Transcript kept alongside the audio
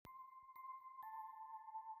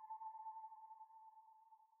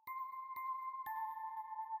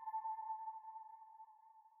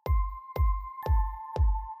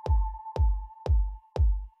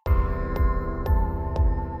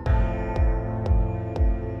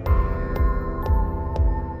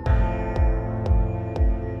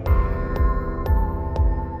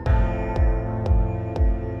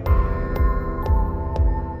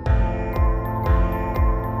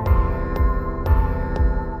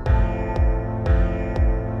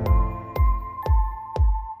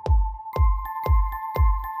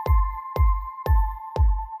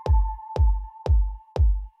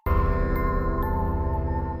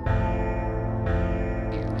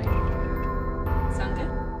Sound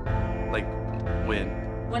good? Like, when?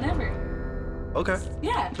 Whenever. Okay.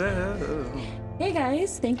 Yeah. Hey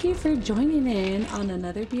guys, thank you for joining in on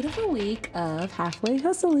another beautiful week of Halfway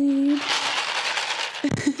Hustling.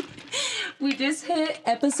 We just hit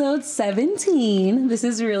episode 17. This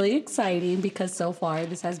is really exciting because so far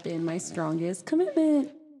this has been my strongest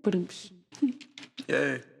commitment. Ba-doom-sh.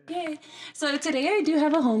 Yay. Yay. So today I do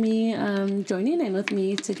have a homie joining in with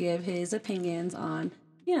me to give his opinions on,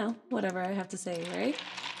 whatever I have to say, right?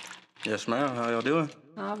 Yes, ma'am. How y'all doing?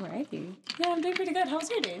 Alrighty. Yeah, I'm doing pretty good. How's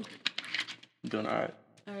your day? I'm doing all right.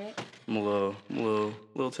 All right. I'm a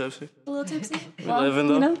little tipsy. A little tipsy? We're living,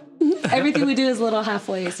 though. Everything we do is a little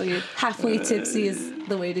halfway, so you're halfway tipsy is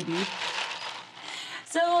the way to be.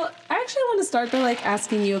 So I actually want to start by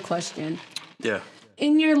asking you a question. Yeah.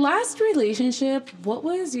 In your last relationship, what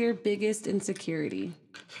was your biggest insecurity?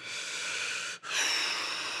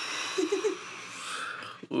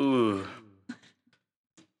 Ooh.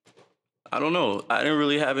 I don't know. I didn't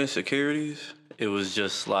really have insecurities. It was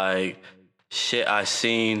just shit I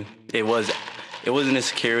seen. It wasn't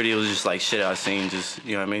insecurity. It was just shit I seen. Just,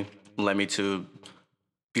 you know what I mean? Led me to,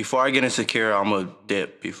 before I get insecure, I'm a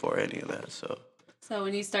dip before any of that. So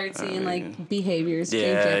when you start seeing behaviors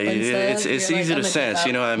change up yeah, and stuff, it's easy to sense,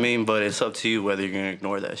 you know what I mean? But it's up to you whether you're gonna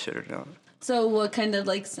ignore that shit or not. So what kind of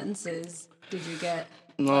senses did you get?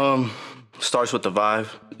 Starts with the vibe.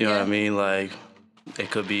 You know what I Yeah. mean? It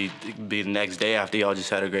could be the next day after y'all just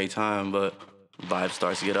had a great time, but vibe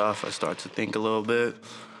starts to get off. I start to think a little bit,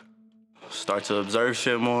 start to observe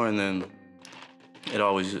shit more, and then it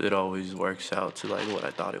always works out to what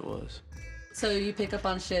I thought it was. So you pick up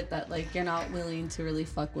on shit that you're not willing to really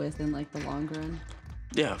fuck with in the long run.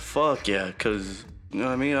 Yeah, fuck yeah, cause you know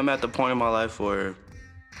what I mean. I'm at the point in my life where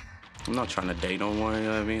I'm not trying to date no more. You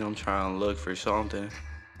know what I mean? I'm trying to look for something.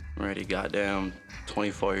 I'm already goddamn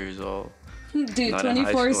 24 years old. Dude, Not in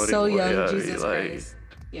high 24 is school so anymore. young, Yeah, Jesus Christ.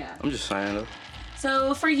 Yeah. I'm just saying though.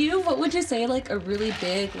 So for you, what would you say a really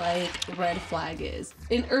big red flag is?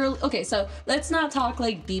 Okay, so let's not talk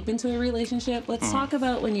deep into a relationship. Let's talk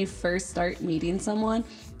about when you first start meeting someone.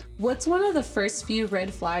 What's one of the first few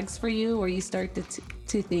red flags for you where you start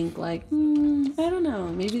to think I don't know,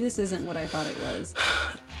 maybe this isn't what I thought it was?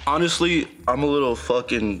 Honestly, I'm a little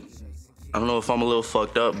fucking, I don't know if I'm a little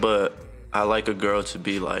fucked up, but I like a girl to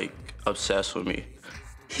be obsessed with me.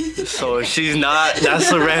 So if she's not, that's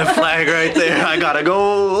a red flag right there. I gotta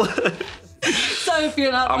go. So if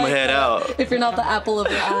you're not, I'ma head out. If you're not the apple of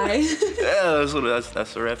your eye. Yeah,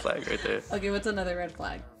 that's a red flag right there. Okay, what's another red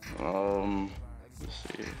flag? Let's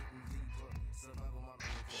see.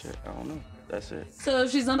 Shit, I don't know. That's it. So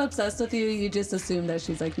if she's not obsessed with you, you just assume that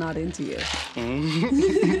she's not into you.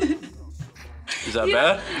 Is that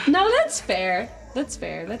bad? No, that's fair. That's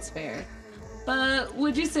fair. But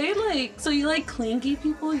would you say so you like clingy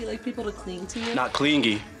people? You like people to cling to you? Not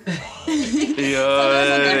clingy. there's a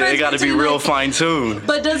Yeah, difference it gotta be between, real fine-tuned.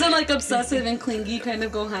 But doesn't obsessive and clingy kind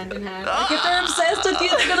of go hand in hand? If they're obsessed with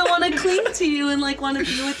you, they're gonna want to cling to you and want to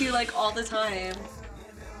be with you all the time.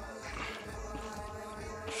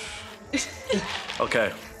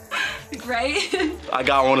 Okay. Right? I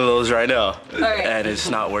got one of those right now. Alright. And it's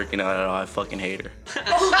not working out at all. I fucking hate her.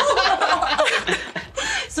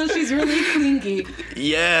 So she's really clingy.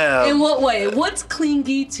 Yeah. In what way? What's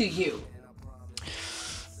clingy to you?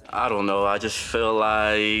 I don't know. I just feel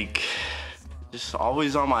just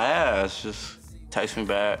always on my ass. Just text me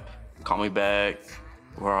back, call me back.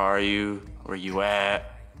 Where are you? Where you at?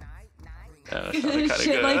 Shit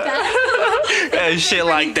good. like that. Yeah, shit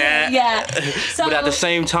like that. Yeah. So, But at the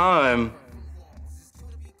same time,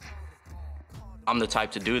 I'm the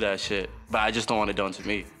type to do that shit. But I just don't want it done to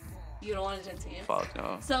me. you don't want it done to you. Fuck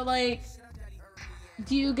no. So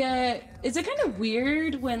do you is it kind of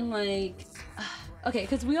weird when okay,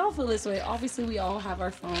 because we all feel this way. Obviously, we all have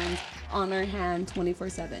our phones on our hand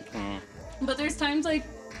 24/7. But there's times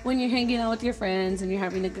when you're hanging out with your friends and you're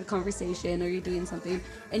having a good conversation or you're doing something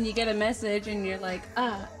and you get a message and you're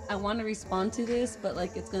I want to respond to this, but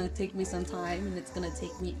it's going to take me some time and it's going to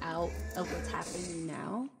take me out of what's happening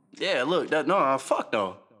now. Yeah, look, fuck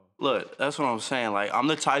no. Look, that's what I'm saying. I'm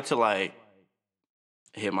the type to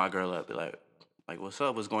hit my girl up, be like, what's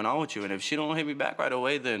up? What's going on with you? And if she don't hit me back right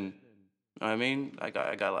away, then, you know what I mean? I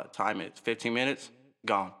got a lot of time. It's 15 minutes,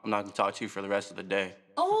 gone. I'm not gonna talk to you for the rest of the day.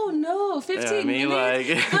 Oh no, 15 you know what I mean?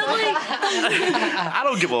 minutes? But I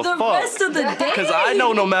don't give a the fuck. rest of the day? Because I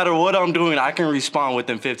know no matter what I'm doing, I can respond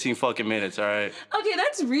within 15 fucking minutes, all right? Okay,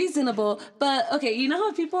 that's reasonable. But, okay, you know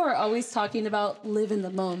how people are always talking about live in the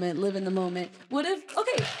moment? What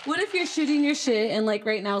if you're shooting your shit and,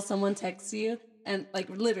 right now someone texts you and,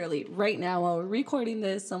 literally, right now while we're recording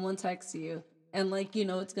this, someone texts you and like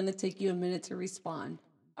it's gonna take you a minute to respond,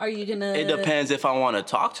 are you gonna? It depends if I want to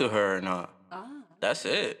talk to her or not. Ah. That's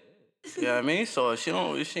it. You know what I mean? So if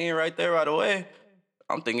she ain't right there right away,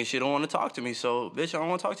 I'm thinking she don't want to talk to me. So bitch, I don't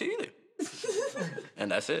want to talk to you either.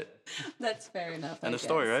 And that's it. That's fair enough. End of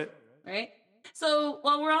story, right? Right. So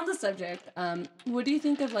while we're on the subject, what do you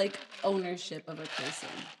think of like ownership of a person?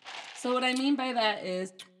 So what I mean by that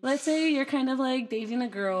is, let's say you're kind of like dating a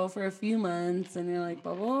girl for a few months, and you're like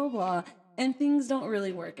blah blah blah, blah and things don't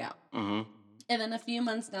really work out. Mm-hmm. And then a few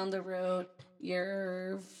months down the road,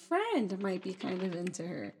 your friend might be kind of into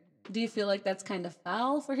her. Do you feel like that's kind of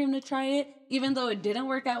foul for him to try it? Even though it didn't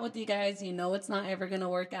work out with you guys, it's not ever going to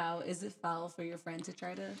work out. Is it foul for your friend to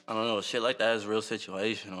try to? I don't know. Shit like that is real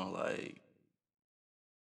situational. Like,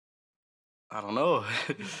 I don't know.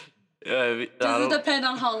 Yeah, Does it depend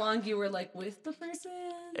on how long you were like with the person?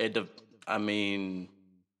 I mean,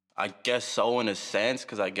 I guess so in a sense,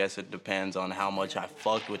 because I guess it depends on how much I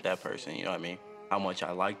fucked with that person. You know what I mean? How much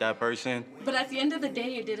I like that person. But at the end of the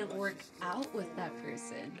day, it didn't work out with that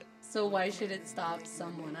person. So why should it stop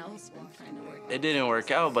someone else from trying to work out? It didn't work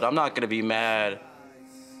out, but I'm not going to be mad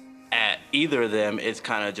at either of them. It's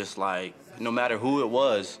kind of just like, no matter who it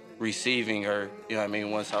was receiving her, you know what I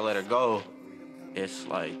mean? Once I let her go, it's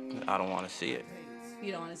like, I don't want to see it.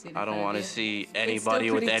 You don't want to see it? I don't want to see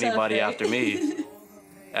anybody with anybody tough, right? After me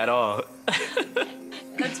at all.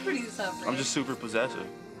 That's pretty tough, right? I'm just super possessive.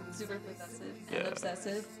 Super possessive and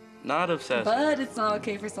obsessive? Not obsessive. But it's not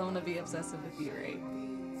okay for someone to be obsessive with you, right?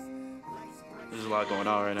 There's a lot going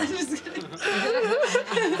on right now. Just kidding.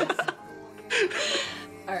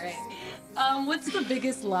 All right. What's the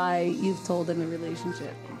biggest lie you've told in a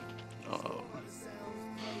relationship? Uh-oh.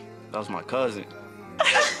 That was my cousin.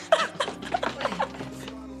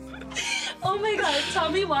 Oh my god, tell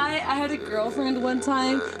me why I had a girlfriend one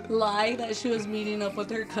time lie that she was meeting up with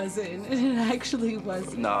her cousin, and it actually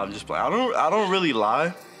wasn't. No, I'm just playing. I don't really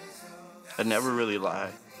lie. I never really lie.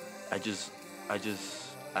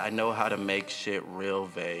 I know how to make shit real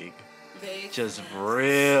vague. Vague? Just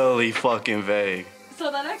really fucking vague. So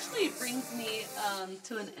that actually brings me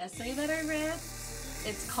to an essay that I read.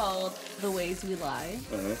 It's called The Ways We Lie.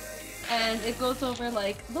 Mm-hmm. And it goes over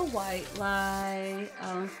like the white lie,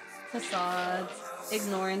 facades,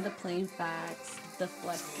 ignoring the plain facts,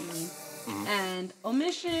 deflecting, and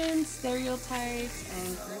omissions, stereotypes,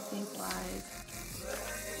 and grouping lies.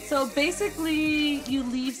 So basically, you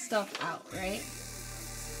leave stuff out, right?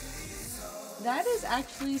 That is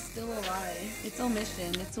actually still a lie. It's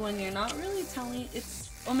omission. It's when you're not really telling. It's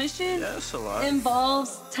omission. Yeah, it's a lie.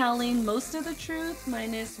 Involves telling most of the truth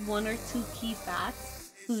minus one or two key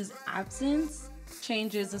facts, whose absence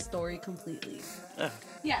changes the story completely.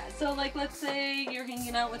 Yeah, so like let's say you're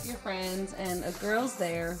hanging out with your friends and a girl's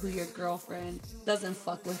there who your girlfriend doesn't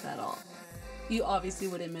fuck with at all. You obviously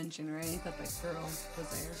wouldn't mention, right, that the girl was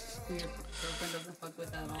there who your girlfriend doesn't fuck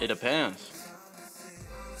with at all. It depends.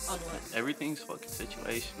 On what? Everything's fucking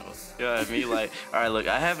situational. You know what I mean? Like, all right, look,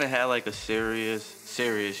 I haven't had like a serious,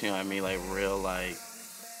 you know what I mean? Like real, like,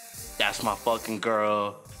 that's my fucking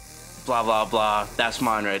girl, blah, blah, blah. That's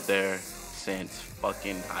mine right there since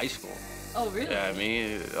fucking high school. Oh, really? Yeah, I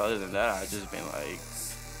mean, other than that, I just been like,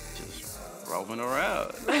 just roaming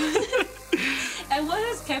around. And what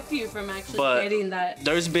has kept you from actually getting that?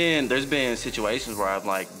 There's been situations where I'm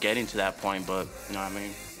like getting to that point, but you know what I mean?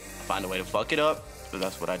 I find a way to fuck it up, because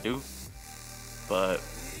that's what I do. But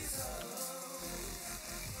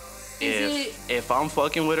if I'm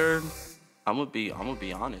fucking with her, I'm gonna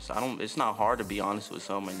be honest. It's not hard to be honest with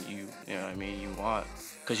someone you know what I mean, you want,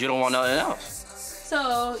 because you don't want nothing else.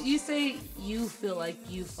 So you say you feel like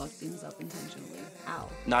you fuck things up intentionally. How?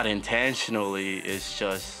 Not intentionally. It's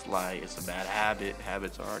just like it's a bad habit.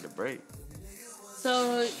 Habits are hard to break.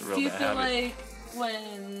 So do you feel like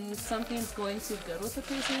when something's going too good with a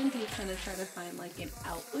person, do you kind of try to find like an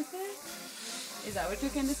out with it? Is that what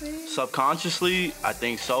you're kind of saying? Subconsciously, I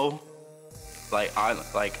think so.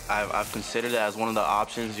 I've considered it as one of the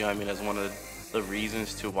options. You know what I mean? As one of the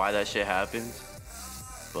reasons to why that shit happens.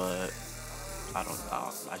 But I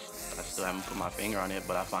still haven't put my finger on it,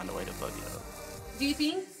 but I find a way to fuck it up. Do you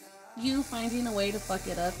think you finding a way to fuck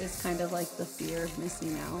it up is kind of like the fear of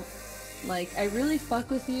missing out? Like, I really fuck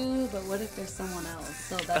with you, but what if there's someone else?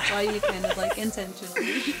 So that's why you kind of like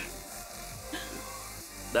intentionally.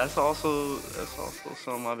 That's also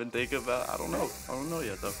something I've been thinking about. I don't know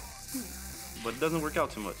yet though. But it doesn't work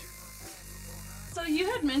out too much. So you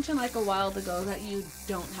had mentioned like a while ago that you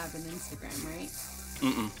don't have an Instagram, right?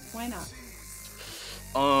 Why not?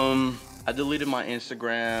 I deleted my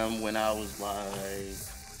Instagram when I was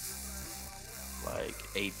like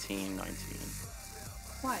 18, 19.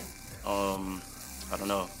 Why? I don't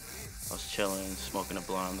know. I was chilling, smoking a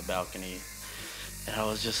blunt on the balcony, and I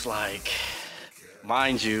was just like,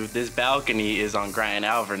 mind you, this balcony is on Grant and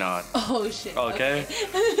Alvernon. Oh shit. Okay.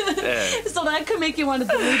 Yeah. So that could make you want to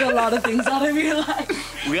delete a lot of things out of your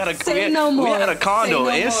life. We had a Say no more. We had a condo.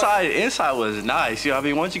 Say no Inside was nice. You know what I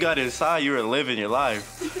mean? Once you got inside, you were living your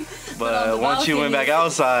life. But on the once you went back balcony-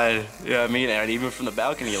 outside, you know what I mean? And even from the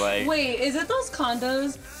balcony, like, Wait, is it those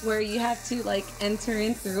condos where you have to like enter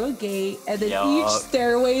in through a gate and then Yup. each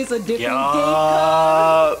stairway is a different gate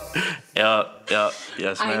code? Yup.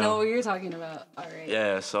 Yes, ma'am. I know what you're talking about. All right.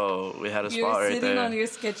 Yeah, so we had a You're spot right sitting there. on your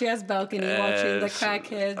sketchy ass balcony watching the Yes.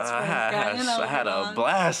 crackheads. I from Grant and had a Alvernon.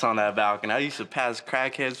 blast on that balcony. I used to pass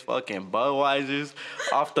crackheads, fucking Budweisers,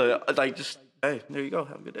 off the, like, just, hey, there you go.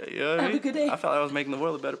 Have a good day. You know what I Have a mean? good day. I felt like I was making the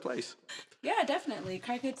world a better place. Yeah, definitely.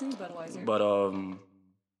 Crackheads and Budweiser. But,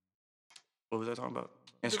 what was I talking about?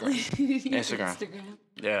 Instagram. Instagram.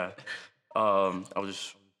 Yeah. I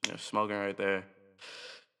was just, smoking right there.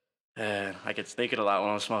 And I get thinking a lot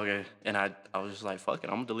when I'm smoking. And I was just like, fuck it,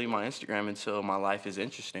 I'm gonna delete my Instagram until my life is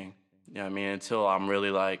interesting. You know what I mean? Until I'm really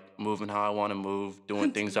like moving how I wanna move,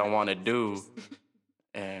 doing things I wanna do.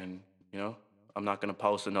 And, I'm not gonna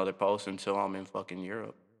post another post until I'm in fucking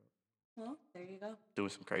Europe Well, there you go. doing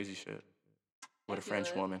some crazy shit with a feel French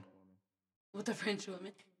it. woman. With a French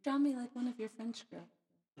woman. Draw me like one of your French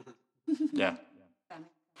girls. Yeah.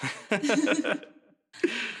 That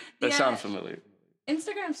That sounds familiar.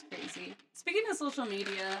 Instagram's crazy. Speaking of social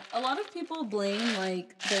media, a lot of people blame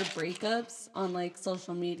like their breakups on like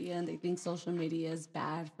social media and they think social media is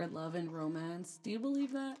bad for love and romance. Do you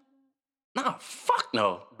believe that? Nah, fuck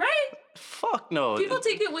no. Right? Fuck no. People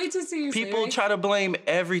take it way too seriously. People right? try to blame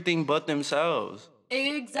everything but themselves.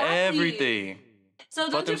 Exactly. Everything. So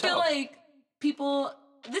but don't you feel themselves. like people,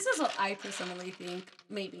 this is what I personally think,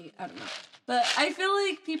 maybe, I don't know. But I feel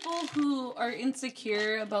like people who are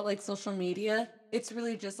insecure about like social media, it's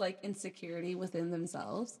really just like insecurity within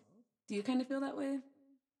themselves. Do you kind of feel that way?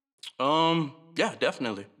 Yeah,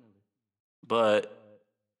 definitely. But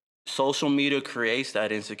social media creates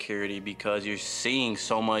that insecurity because you're seeing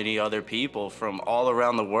so many other people from all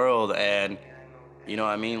around the world, and you know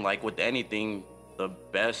what I mean? Like with anything, the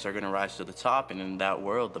best are gonna rise to the top, and in that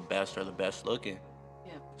world, the best are the best looking.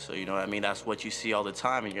 Yeah. So you know what I mean? That's what you see all the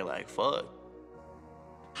time, and you're like, fuck,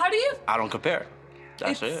 How do you? I don't compare.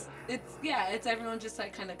 That's it. It's everyone just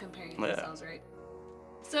like kind of comparing Yeah. themselves, right?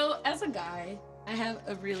 So as a guy, I have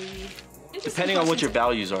a really interesting Depending on what question your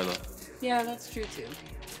values are, though. Yeah, that's true too.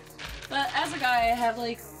 But as a guy, I have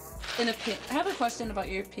like I have a question about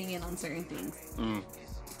your opinion on certain things.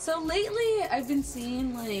 So lately, I've been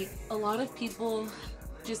seeing like a lot of people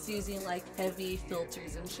just using like heavy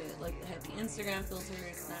filters and shit, like the heavy Instagram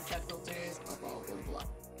filters, Snapchat filters, blah blah blah blah.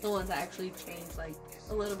 The ones that actually change like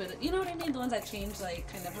a little bit of, you know what I mean? The ones that change like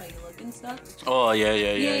kind of how you look and stuff. Oh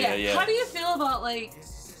yeah. How do you feel about like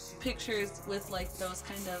pictures with like those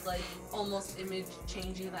kind of like almost image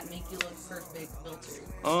changing that make you look perfect filters?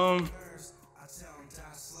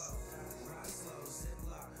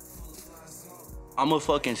 I'ma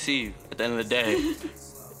fucking see you at the end of the day.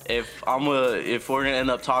 If we're gonna end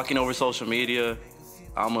up talking over social media,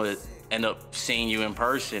 I'ma end up seeing you in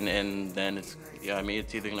person, and then it's, you know what I mean,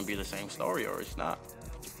 it's either gonna be the same story or it's not.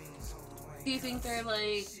 Do you think they're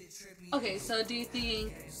like, okay, so do you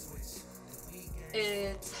think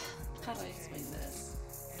it's, how do I explain this?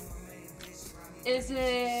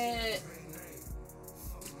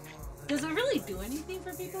 Does it really do anything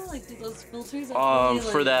for people? Like, do those filters really, like,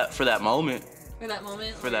 For that moment, for that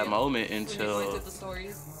moment? for that moment when you're going until through the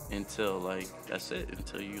stories? like that's it,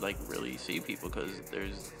 until you like really see people, because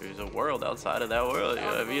there's a world outside of that world. You know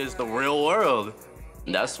what I mean? It's the real world.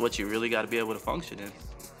 And that's what you really got to be able to function in.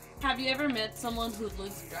 Have you ever met someone who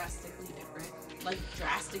looks drastically different? Like,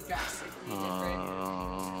 drastically different?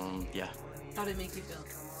 Yeah, How did it make you feel?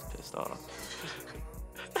 pissed off.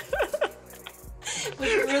 Was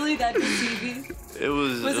it really that deceiving? It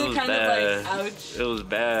was. Was it it was kind bad. of like, ouch? It was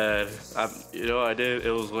bad. I did.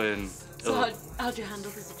 It was when. So how'd you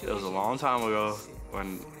handle the situation? It was a long time ago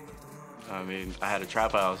when, I had a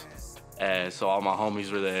trap house, and so all my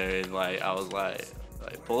homies were there, and like I was like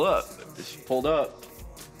pull up. She pulled up,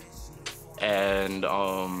 and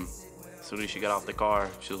as soon as she got off the car,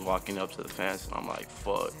 she was walking up to the fence, and I'm like,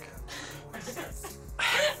 fuck.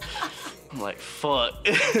 I'm like, fuck.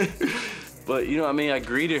 But you know what I mean? I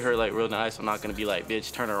greeted her like real nice. I'm not gonna be like,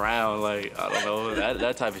 bitch, turn around. Like, I don't know.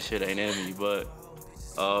 That type of shit ain't in me. But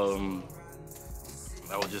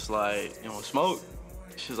I was just like, smoke?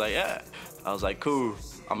 She was like, yeah. I was like, cool.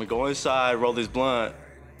 I'm gonna go inside, roll this blunt,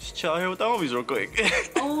 just chill here with the homies real quick.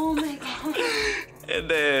 Oh my god. And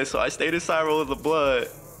then, so I stayed inside rolling the blood,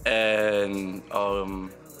 and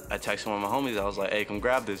I texted one of my homies. I was like, hey, come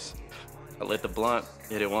grab this. I lit the blunt,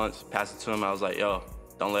 hit it once, passed it to him. I was like, yo,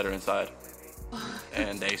 don't let her inside.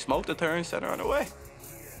 And they smoked it to her and sent her on her way.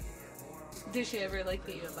 Did she ever like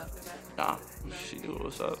beat you up after that? Nah, she knew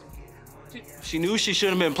what's up. She knew she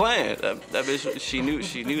shouldn't have been playing. That bitch, she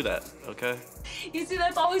knew that, okay? You see,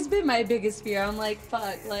 that's always been my biggest fear. I'm like,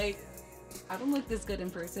 fuck, like, I don't look this good in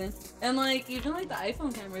person. And like, even like the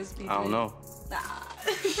iPhone cameras. I don't know. Nah.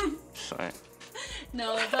 Sorry.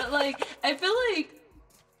 No, but like, I feel like,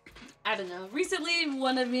 I don't know. Recently,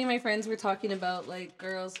 one of me and my friends were talking about like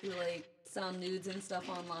girls who like sell nudes and stuff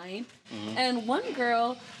online. Mm-hmm. And one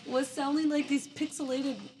girl was selling like these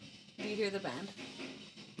pixelated. Do you hear the band?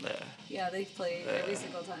 Yeah. Yeah, they play every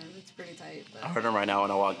single time. It's pretty tight. But I heard them right now when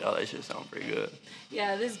I walked out. That shit sound pretty good.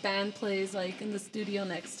 yeah, this band plays like in the studio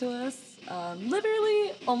next to us.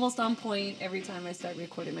 Literally almost on point every time I start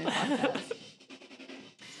recording my podcast.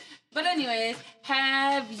 But anyways,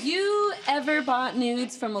 have you ever bought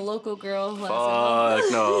nudes from a local girl who Fuck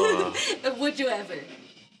no. Would you ever?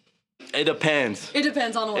 It depends. It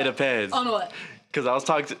depends on what. It depends. On what? Cause I was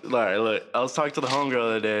talking to I was talking to the homegirl the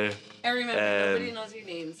other day. And remember, And- nobody knows your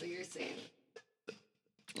name, so you're safe.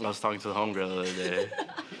 I was talking to the homegirl the other day.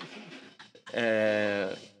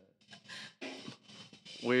 And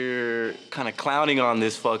we're clowning on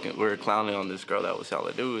this girl that was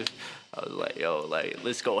selling news. I was like, yo, like,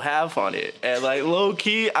 let's go half on it. And like, low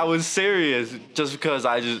key, I was serious just because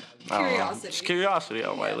I don't know, just curiosity.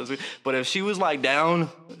 I'm like, let's do. But if she was like down,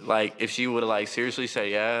 like if she would have like seriously said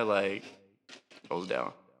yeah, like I was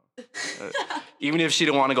down. Even if she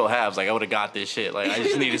didn't want to go halves, like I would have got this shit. Like I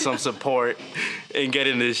just needed some support in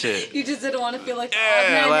getting this shit. You just didn't want to feel like,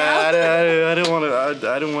 Yeah, like, I didn't want to.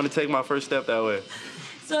 I didn't want to take my first step that way.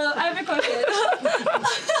 So I have a question.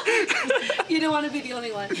 You don't want to be the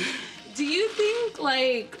only one. Do you think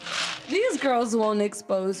like these girls won't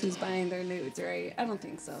expose who's buying their nudes, right? I don't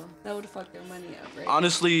think so. That would fuck their money up, right?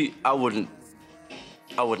 Honestly, I would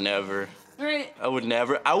never. Right. I would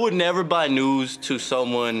never buy news to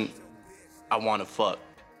someone I want to fuck.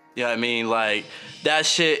 You know what I mean? Like, that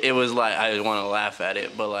shit, it was like, I want to laugh at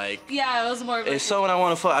it, but like, Yeah, it was more of it's someone I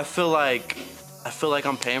want to fuck. I feel like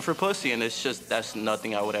I'm paying for pussy, and that's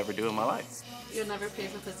nothing I would ever do in my life. You'll never pay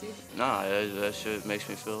for pussy. Nah, that shit makes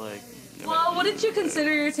me feel like. Well, wouldn't you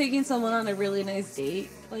consider taking someone on a really nice date,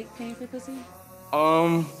 like paying for pussy?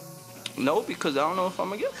 No, because I don't know if I'm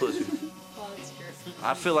gonna get pussy. Well, that's true.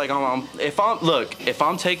 I feel like if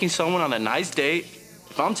I'm taking someone on a nice date,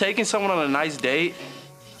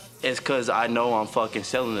 it's because I know I'm fucking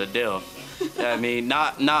selling the deal. I mean,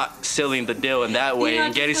 not selling the deal in that way You're not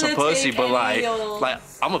and getting just some gonna pussy, take but any like old- I'm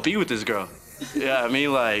gonna be with this girl. Yeah, I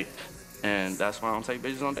mean, like, and that's why I don't take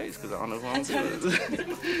bitches on dates, because I don't know who I'm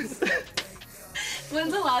with.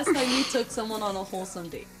 When's the last time you took someone on a wholesome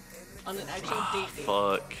date? On an actual date?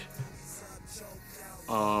 Fuck.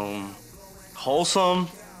 Wholesome.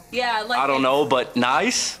 Yeah, like I don't know, but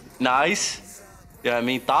nice. Yeah, I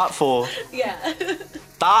mean, thoughtful. Yeah.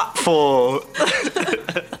 Thoughtful.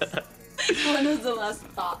 When was the last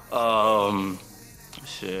thought?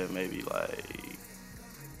 Shit, maybe like,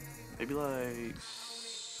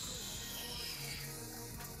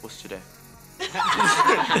 what's today?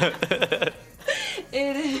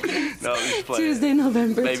 It is No, I'm just playing. Tuesday,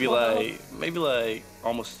 November Maybe 12th. like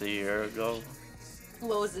almost a year ago.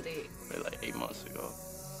 What was the date? Maybe like 8 months ago.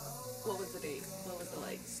 What was the date? What was the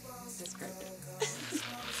like? Describe it.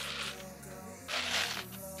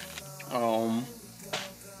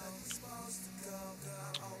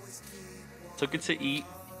 Took it to eat.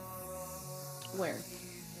 Where?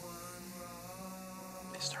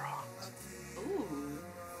 Mr. Hans Ooh,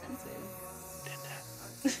 fancy. did that.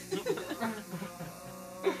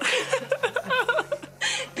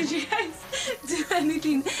 Did you guys do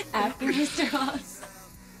anything after Mr. Haas?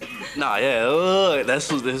 Nah, yeah, look,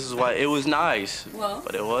 this is why it was nice, Well,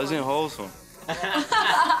 but it wasn't wholesome. did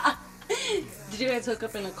you guys hook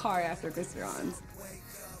up in a car after Mr. Haas?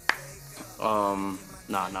 Nah,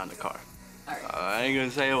 not in the car. Alright. I ain't gonna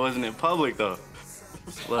say it wasn't in public though.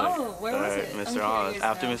 Look, Oh, where was it? I'm Mr. Hans. curious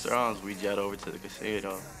After now. Mr. Hans, we jet over to the casino.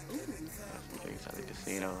 Have some drinks at the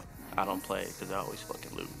casino. I don't play because I always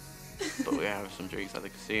fucking lose. But we have some drinks at the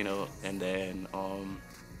casino, and then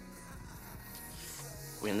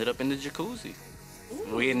we ended up in the jacuzzi.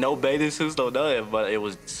 We had no bathing suits, no nothing, but it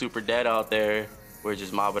was super dead out there. We're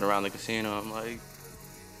just mobbing around the casino. I'm like,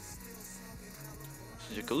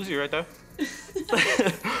 it's a jacuzzi right there.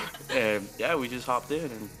 And yeah, we just hopped in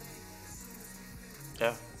and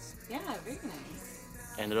yeah, Yeah, very nice.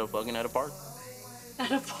 ended up fucking at a park.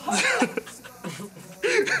 At a park.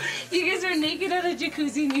 You guys are naked at a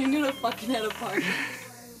jacuzzi and you ended up fucking at a park.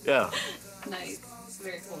 Yeah. Nice.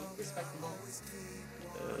 Very cool. Respectable.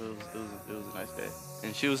 It was a nice day.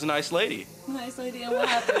 And she was a nice lady. Nice lady. And what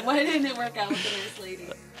happened? Why didn't it work out with the nice lady?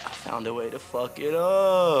 I found a way to fuck it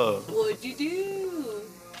up. What'd you do?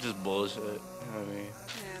 Just bullshit. You know what I mean?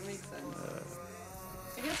 Yeah, it makes sense.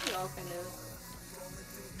 I guess we all kind of...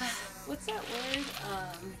 What's that word?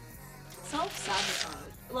 Self-sabotage.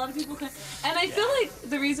 A lot of people can... And I feel like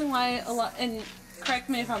the reason why a lot... And correct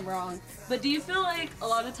me if I'm wrong, but do you feel like a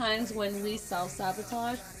lot of times when we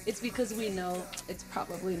self-sabotage, it's because we know it's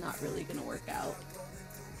probably not really going to work out?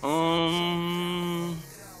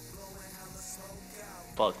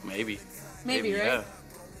 Fuck, maybe. Maybe, right? Yeah.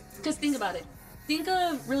 Because think about it. Think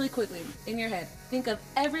of, really quickly, in your head, think of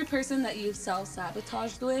every person that you've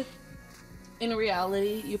self-sabotaged with. In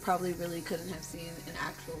reality, you probably really couldn't have seen an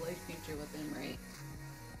actual life future with them, right?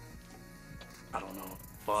 I don't know.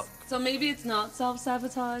 Fuck. So maybe it's not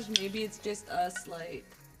self-sabotage. Maybe it's just us, like,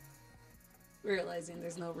 realizing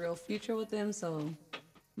there's no real future with them, so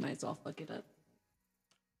might as well fuck it up.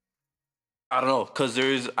 I don't know, cause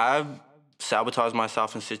I've sabotaged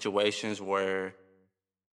myself in situations where,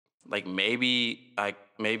 like, maybe I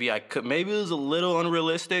could, maybe it was a little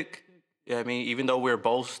unrealistic. Yeah, I mean, even though we're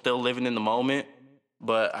both still living in the moment,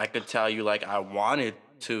 but I could tell you, like, I wanted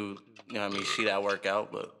to, you know what I mean, see that work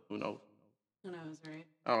out, but who knows? Who knows, right?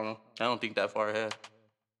 I don't know. I don't think that far ahead.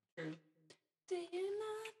 True. Do you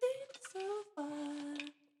not think so far?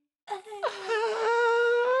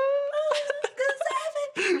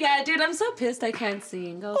 Yeah, dude, I'm so pissed I can't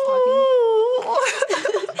sing. I was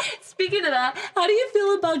talking. Speaking of that, how do you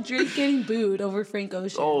feel about Drake getting booed over Frank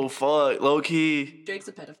Ocean? Oh, fuck. Low key. Drake's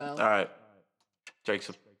a pedophile. All right. Drake's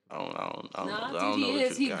a... I don't know. He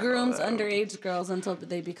is. He grooms underage girls until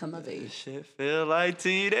they become of age. Shit feel like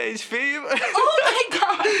teenage fever. Oh my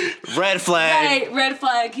god. Red flag. Right, red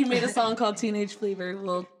flag. He made a song called Teenage Fever.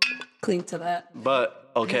 We'll cling to that.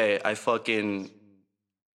 But, okay, I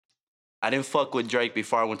didn't fuck with Drake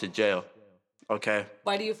before I went to jail. Okay?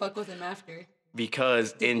 Why do you fuck with him after?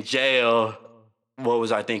 Because in jail, what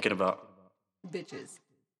was I thinking about? Bitches.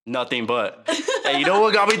 Nothing but. Hey, you know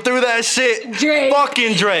what got me through that shit? Drake.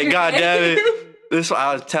 Fucking Drake, god damn it. This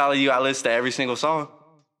I was telling you, I listen to every single song.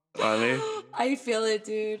 You know what I mean? I feel it,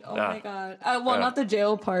 dude. Oh my god. Well, not the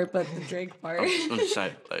jail part, but the Drake part. I'm just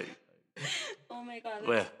saying, like... Oh my god,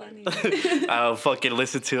 that's funny. I fucking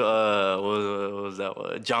listened to, what was that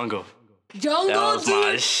one? Jungle. Jungle, That was dude.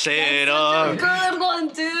 my shit, That's such a good one,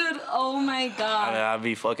 dude. Oh my god. I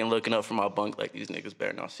be fucking looking up from my bunk like these niggas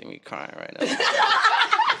better not see me crying right now.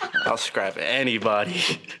 I'll scrap anybody.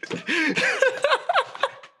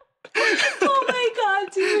 Oh my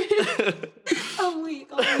god, dude. I'm weak.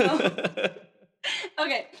 Oh no.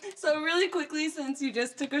 Okay, so really quickly, since you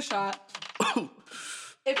just took a shot,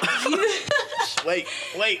 if you...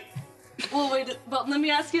 Wait. Well, wait, but let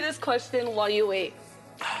me ask you this question while you wait.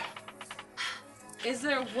 Is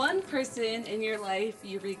there one person in your life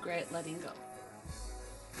you regret letting go?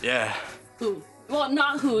 Yeah. Who? Well,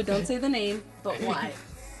 not who. Don't say the name, but why?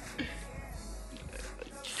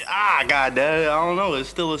 God damn it. I don't know. It's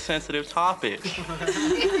still a sensitive topic.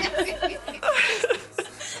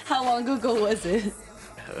 How long ago was it?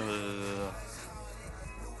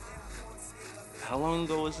 How long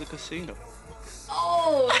ago was the casino?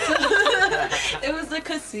 Oh, it was the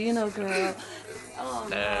casino girl. Oh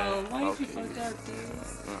no! Why did you fuck up, dude?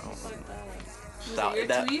 Fuck that.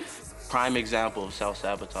 Was it your tweets? Prime example of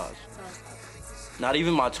self-sabotage. Not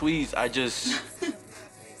even my tweets. I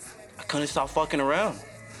couldn't stop fucking around.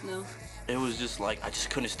 No. It was just like I just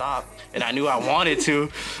couldn't stop, and I knew I wanted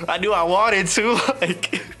to. Like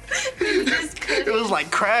it was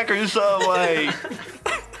like crack or something. Like.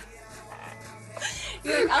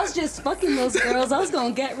 You're like, I was just fucking those girls. I was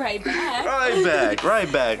gonna get right back. Right back.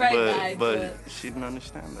 Right back, But she didn't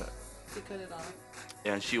understand that. She cut it off.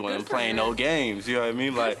 Yeah, and she wasn't for playing her. no games. You know what I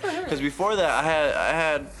mean? Like, for her. because before that, I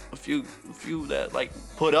had a few that like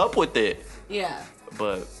put up with it. Yeah.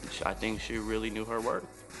 But I think she really knew her worth.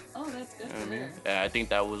 Oh, that's good You know for what I mean? her. And I think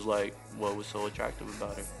that was like what was so attractive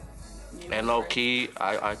about her. You And were low right. key,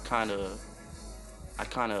 I kind of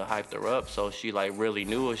hyped her up, so she like really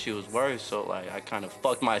knew what she was worth. So like I kind of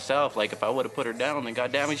fucked myself. Like if I would have put her down, then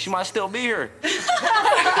goddamn it, she might still be here.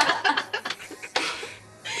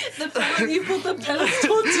 You put the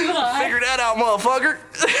pedestal too high. Figure that out, motherfucker.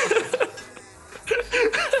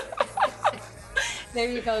 There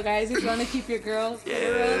you go, guys. If you want to keep your girl, put her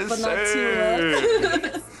Yes, up, but not sir. too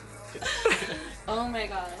up. Oh my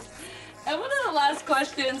gosh. And one of the last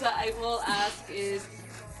questions that I will ask is,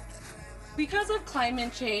 because of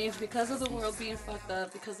climate change, because of the world being fucked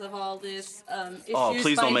up, because of all this issues. Oh,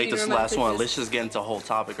 please don't make finding this the last one. romantic- Let's just get into the whole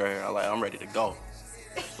topic right here. I'm ready to go.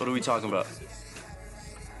 What are we talking about?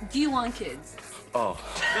 Do you want kids? Oh.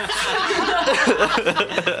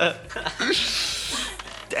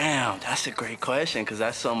 Damn, that's a great question because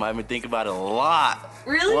that's something I've been thinking about a lot.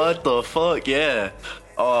 Really? What the fuck? Yeah.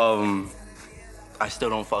 I still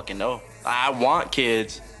don't fucking know. I want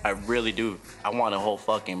kids. I really do. I want a whole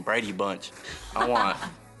fucking Brady bunch. I want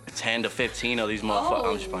 10 to 15 of these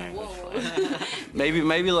motherfuckers. I'm just playing.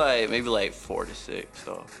 Maybe like 4 to 6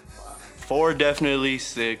 though. 4 definitely,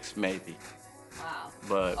 6 maybe. Wow.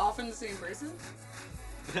 But All from the same person?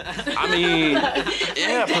 I mean,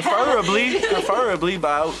 yeah, preferably,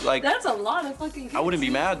 but That's a lot of fucking kids. I wouldn't be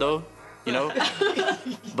mad though, you know.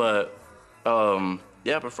 But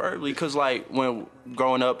yeah, preferably, cause like when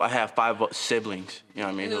growing up, I had 5 siblings. You know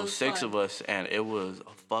what I mean? There was 6 of us, and it was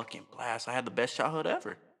a fucking blast. I had the best childhood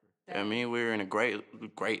ever. You know what I mean? We were in a great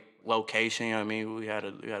location. You know what I mean? We had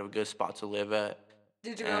a good spot to live at.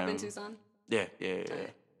 Did you grow up in Tucson? Yeah.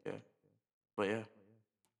 But yeah.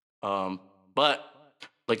 But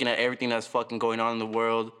looking at everything that's fucking going on in the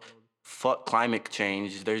world, fuck climate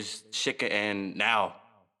change. There's shit, and now,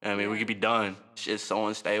 I mean, we could be done. Shit's so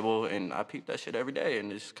unstable, and I peep that shit every day,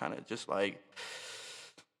 and it's kind of just like,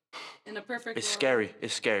 In a perfect it's world. scary.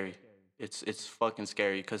 It's scary. It's fucking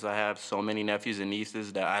scary because I have so many nephews and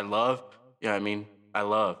nieces that I love. You know what I mean? I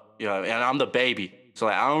love. You know, and I'm the baby. So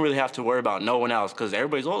like, I don't really have to worry about no one else because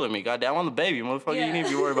everybody's older than me. Goddamn, I'm the baby, motherfucker. Yeah. You need to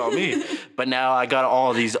be worried about me. But now I got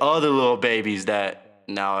all these other little babies that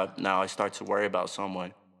now I start to worry about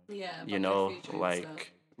someone. Yeah. about You their know, future and stuff.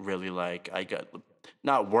 like really, like I got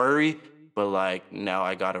not worry, but like now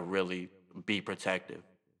I gotta really be protective.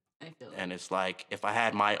 I feel it. And it's like if I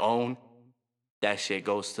had my own, that shit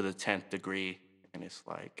goes to the 10th degree, and it's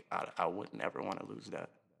like I would never want to lose that.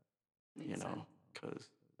 You know, because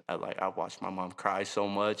I watched my mom cry so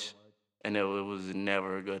much, and it was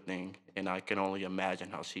never a good thing, and I can only imagine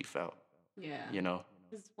how she felt. Yeah. You know.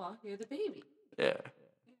 Well, you're the baby. Yeah.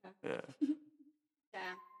 Yeah.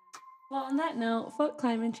 Well, on that note, fuck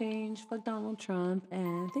climate change, fuck Donald Trump,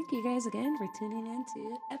 and thank you guys again for tuning in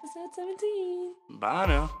to episode 17. Bye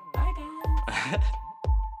now. Bye, guys.